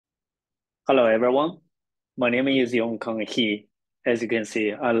Hello, everyone. My name is Yongkang here. As you can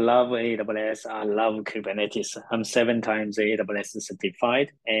see, I love AWS. I love Kubernetes. I'm 7 times AWS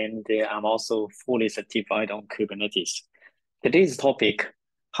certified, and I'm also fully certified on Kubernetes. Today's topic,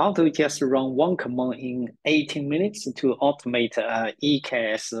 how to just run one command in 18 minutes to automate a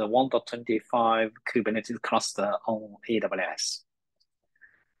EKS 1.25 Kubernetes cluster on AWS.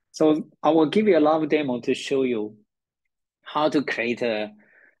 So I will give you a live demo to show you how to create a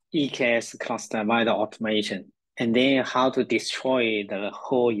EKS cluster via the automation, and then how to destroy the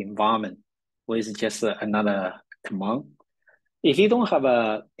whole environment with just another command. If you don't have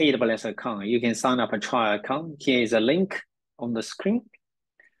a AWS account, you can sign up a trial account. Here is a link on the screen.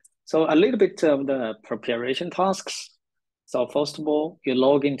 So a little bit of the preparation tasks. So first of all, you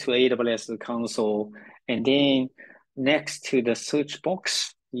log into AWS console, and then next to the search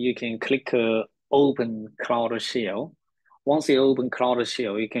box, you can click Open Cloud Shell. Once you open Cloud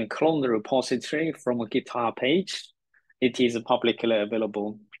Shell, you can clone the repository from a GitHub page. It is publicly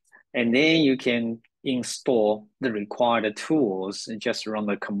available. And then you can install the required tools and just run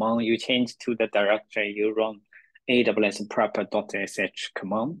the command. You change to the directory, you run awsprep.sh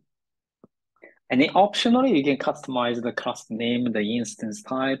command. And then optionally, you can customize the cluster name, the instance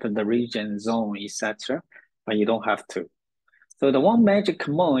type, the region, zone, etc. But you don't have to. So the one magic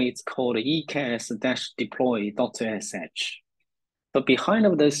command is called eks-deploy.sh. So behind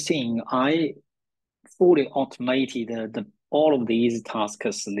of the scene, I fully automated all of these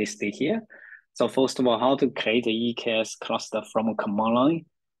tasks listed here. So first of all, how to create an EKS cluster from a command line.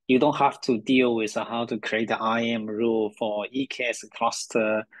 You don't have to deal with how to create an IAM rule for EKS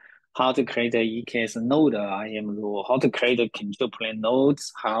cluster, how to create an EKS node IAM rule, how to create a control plane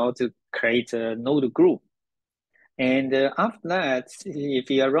nodes, how to create a node group. And after that, if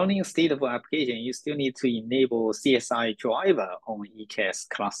you are running a stateful application, you still need to enable CSI driver on EKS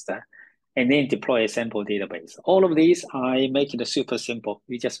cluster and then deploy a sample database. All of these, I make it super simple.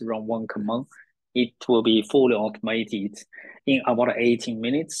 You just run one command. It will be fully automated. In about 18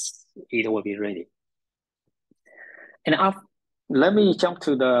 minutes, it will be ready. And let me jump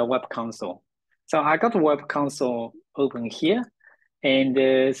to the web console. So I got the web console open here.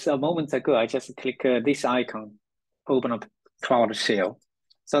 And so a moment ago, I just click this icon, open up Cloud Shell.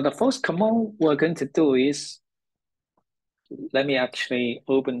 So the first command we're going to do is, let me actually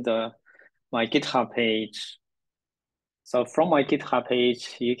open my GitHub page. So from my GitHub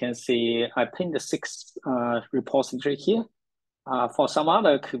page, you can see I pinned the 6 repository here. For some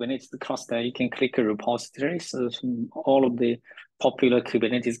other Kubernetes cluster, you can click a repository. So all of the popular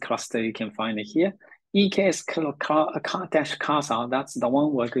Kubernetes cluster you can find it here. EKS-casa, that's the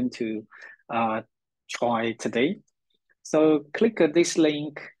one we're going to try today. So click this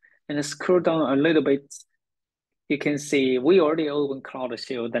link and scroll down a little bit. You can see we already opened Cloud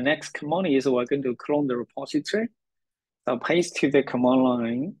Shell. The next command is we're going to clone the repository. So paste to the command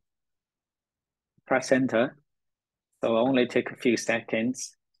line, press enter. So only take a few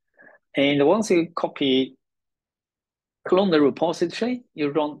seconds. And once you clone the repository,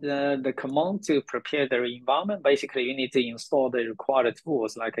 you run the command to prepare the environment. Basically, you need to install the required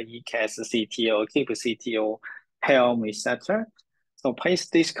tools like EKS CTO, kubectl, Helm, etc. So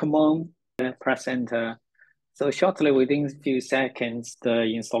paste this command, press enter. So shortly, within a few seconds, the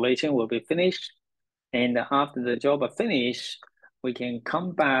installation will be finished. And after the job is finished, we can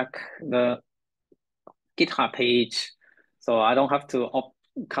come back the GitHub page. So I don't have to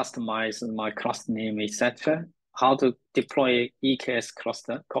customize my cluster name, etc. How to deploy EKS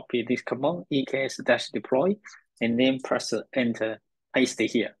cluster, copy this command, eks-deploy, and then press enter, paste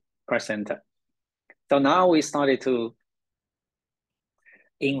it here, press enter. So now we started to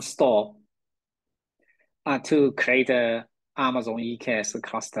install to create a Amazon EKS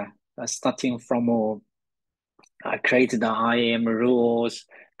cluster, starting from create the IAM rules,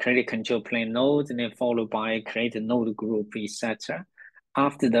 create a control plane node, and then followed by create a node group, etc.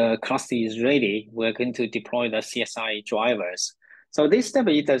 After the cluster is ready, we're going to deploy the CSI drivers. So this step,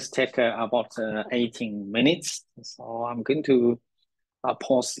 it does take about 18 minutes. So I'm going to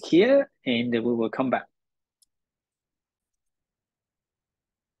pause here and we will come back.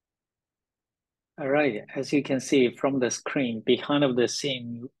 All right, as you can see from the screen, behind of the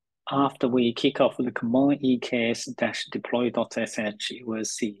scene, after we kick off the command eks-deploy.sh, you will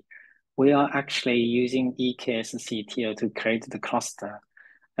see we are actually using EKS CTO to create the cluster.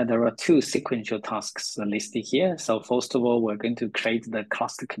 And there are 2 sequential tasks listed here. So first of all, we're going to create the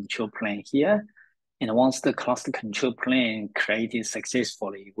cluster control plane here. And once the cluster control plane created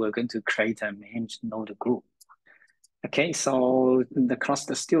successfully, we're going to create a managed node group. Okay, so the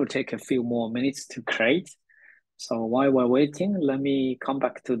cluster still take a few more minutes to create. So while we're waiting, let me come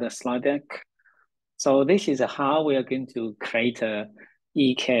back to the slide deck. So this is how we are going to create a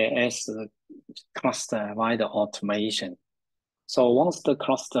EKS cluster via the automation. So once the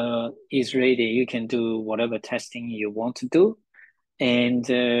cluster is ready, you can do whatever testing you want to do. And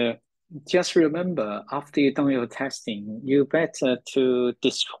just remember, after you've done your testing, you better to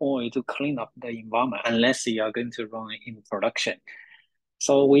destroy, to clean up the environment, unless you are going to run it in production.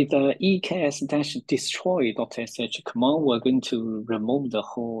 So with the eks-destroy.sh command, we're going to remove the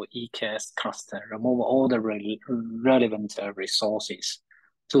whole EKS cluster, remove all the relevant resources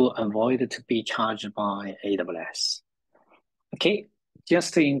to avoid to be charged by AWS. Okay,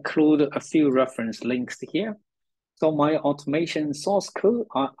 just to include a few reference links here. So my automation source code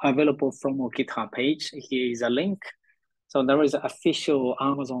are available from our GitHub page. Here is a link. So there is an official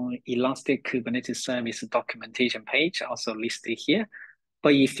Amazon Elastic Kubernetes Service documentation page also listed here.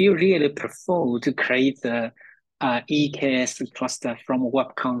 But if you really prefer to create the EKS cluster from a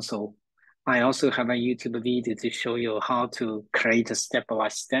web console, I also have a YouTube video to show you how to create a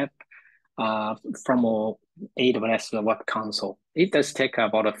step-by-step from a AWS web console. It does take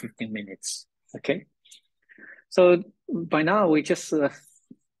about 15 minutes, okay? So by now, we just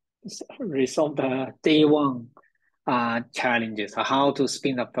resolved the day one challenges, how to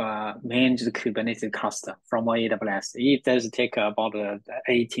spin up a managed Kubernetes cluster from AWS. It does take about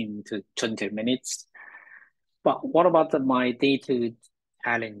 18 to 20 minutes. But what about my day two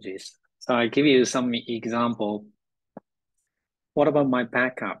challenges? So I give you some example. What about my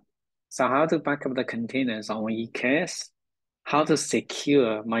backup? So how to back up the containers on EKS? How to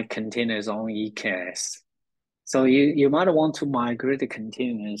secure my containers on EKS? So you might want to migrate the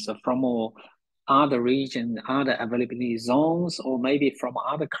containers from other region, other availability zones, or maybe from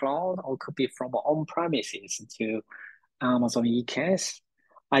other cloud, or could be from on-premises to Amazon EKS.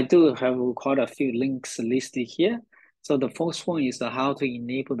 I do have quite a few links listed here. So the first one is how to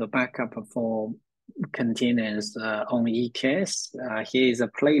enable the backup for containers on EKS. Here is a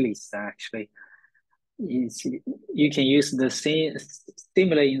playlist actually. You can use the same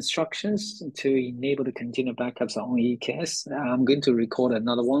similar instructions to enable the container backups on EKS. I'm going to record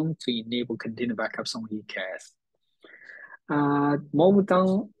another one to enable container backups on EKS. Move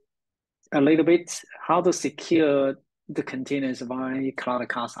down a little bit, how to secure the containers via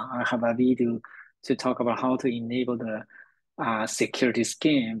CloudCasa. I have a video to talk about how to enable the security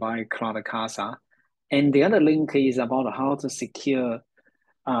scan by CloudCasa. And the other link is about how to secure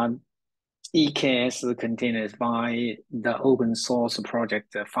EKS containers by the open source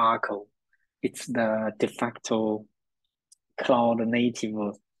project Farco. It's the de facto cloud native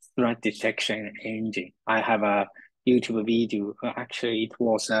threat detection engine. I have a YouTube video. Actually, it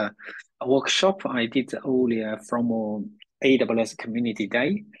was a workshop I did earlier from AWS Community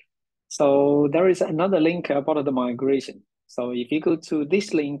Day. So there is another link about the migration. So if you go to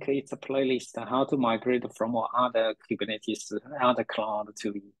this link, it's a playlist on how to migrate from other Kubernetes, other cloud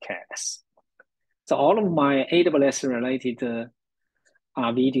to EKS. So all of my AWS related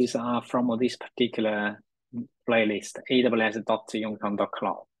videos are from this particular playlist,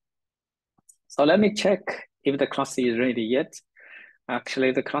 aws.yongkang.cloud. So let me check if the cluster is ready yet.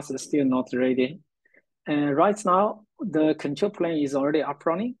 Actually, the cluster is still not ready. And right now, the control plane is already up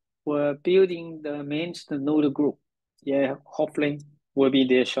running. We're building the managed node group. Yeah, hopefully we'll be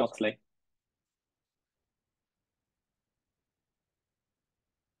there shortly.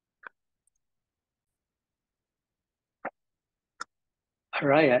 All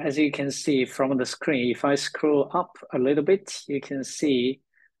right, as you can see from the screen, if I scroll up a little bit, you can see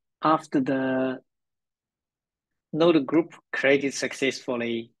after the node group created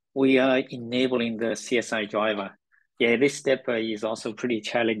successfully, we are enabling the CSI driver. Yeah, this step is also pretty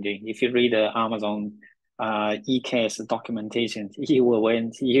challenging. If you read the Amazon EKS documentation, you will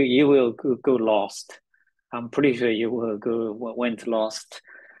go lost. I'm pretty sure you will went lost.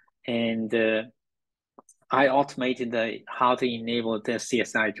 And I automated how to enable the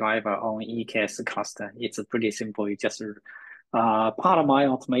CSI driver on EKS cluster. It's pretty simple. You just part of my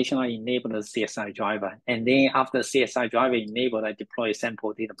automation, I enabled the CSI driver. And then after the CSI driver enabled, I deploy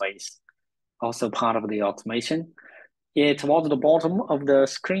sample database. Also part of the automation. Yeah, towards the bottom of the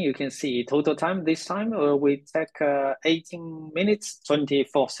screen, you can see total time. This time we take 18 minutes,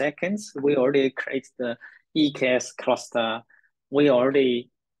 24 seconds. We already created the EKS cluster. We already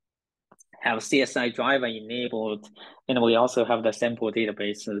have CSI driver enabled, and we also have the sample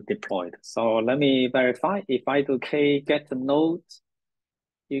database deployed. So let me verify. If I do get the node,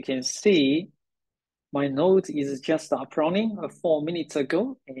 you can see my node is just up running 4 minutes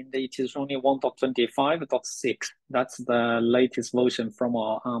ago, and it is running 1.25.6. That's the latest version from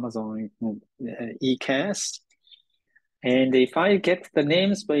our Amazon EKS. And if I get the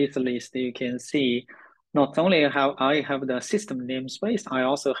namespace list, you can see not only how I have the system namespace, I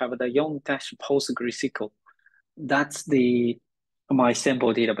also have the Yong-PostgreSQL. That's my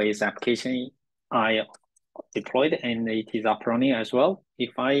sample database application I deployed, and it is up running as well.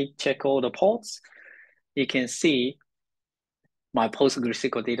 If I check all the ports, you can see my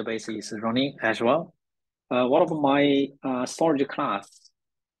PostgreSQL database is running as well. One of my storage class,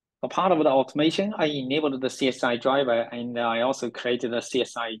 a part of the automation, I enabled the CSI driver, and I also created a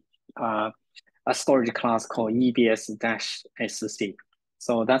CSI a storage class called EBS-SC.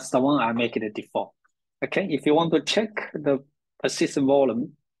 So that's the one I make it a default. Okay, if you want to check the persistent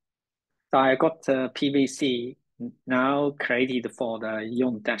volume, so I got PVC now created for the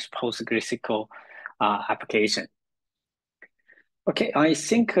Yong-PostgreSQL application. Okay, I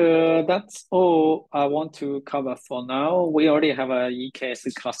think that's all I want to cover for now. We already have a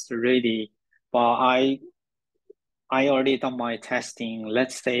EKS cluster ready, but I already done my testing.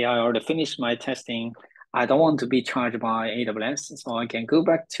 Let's say I already finished my testing. I don't want to be charged by AWS, so I can go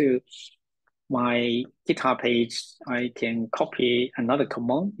back to my GitHub page. I can copy another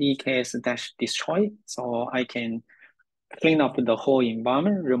command, eks-destroy, so I can clean up the whole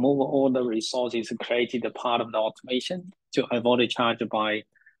environment, remove all the resources created part of the automation to avoid charge by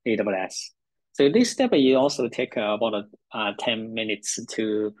AWS. So this step you also take about 10 minutes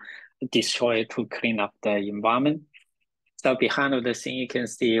to destroy, to clean up the environment. So behind the scene, you can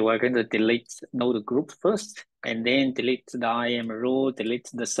see we're going to delete node group first, and then delete the IAM role, delete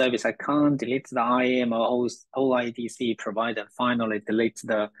the service account, delete the IAM or OIDC provider, finally delete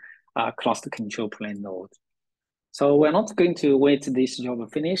the cluster control plane node. So we're not going to wait this job to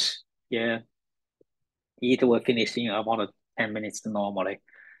finish. Yeah, it will finish in about 10 minutes normally.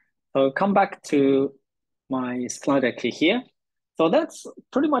 So come back to my slide deck here. So that's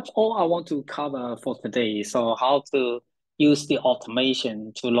pretty much all I want to cover for today. So how to use the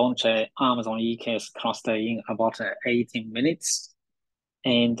automation to launch an Amazon EKS cluster in about 18 minutes.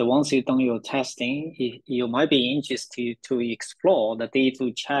 And once you've done your testing, you might be interested to explore the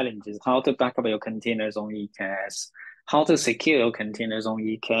day-to-day challenges, how to back up your containers on EKS, how to secure your containers on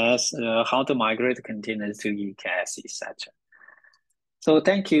EKS, how to migrate containers to EKS, etc. So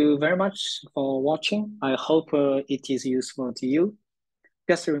thank you very much for watching. I hope it is useful to you.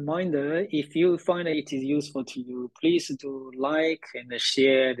 Just a reminder, if you find it is useful to you, please do like and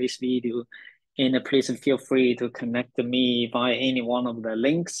share this video. And please feel free to connect me via any one of the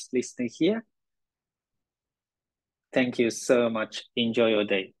links listed here. Thank you so much. Enjoy your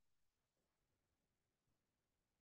day.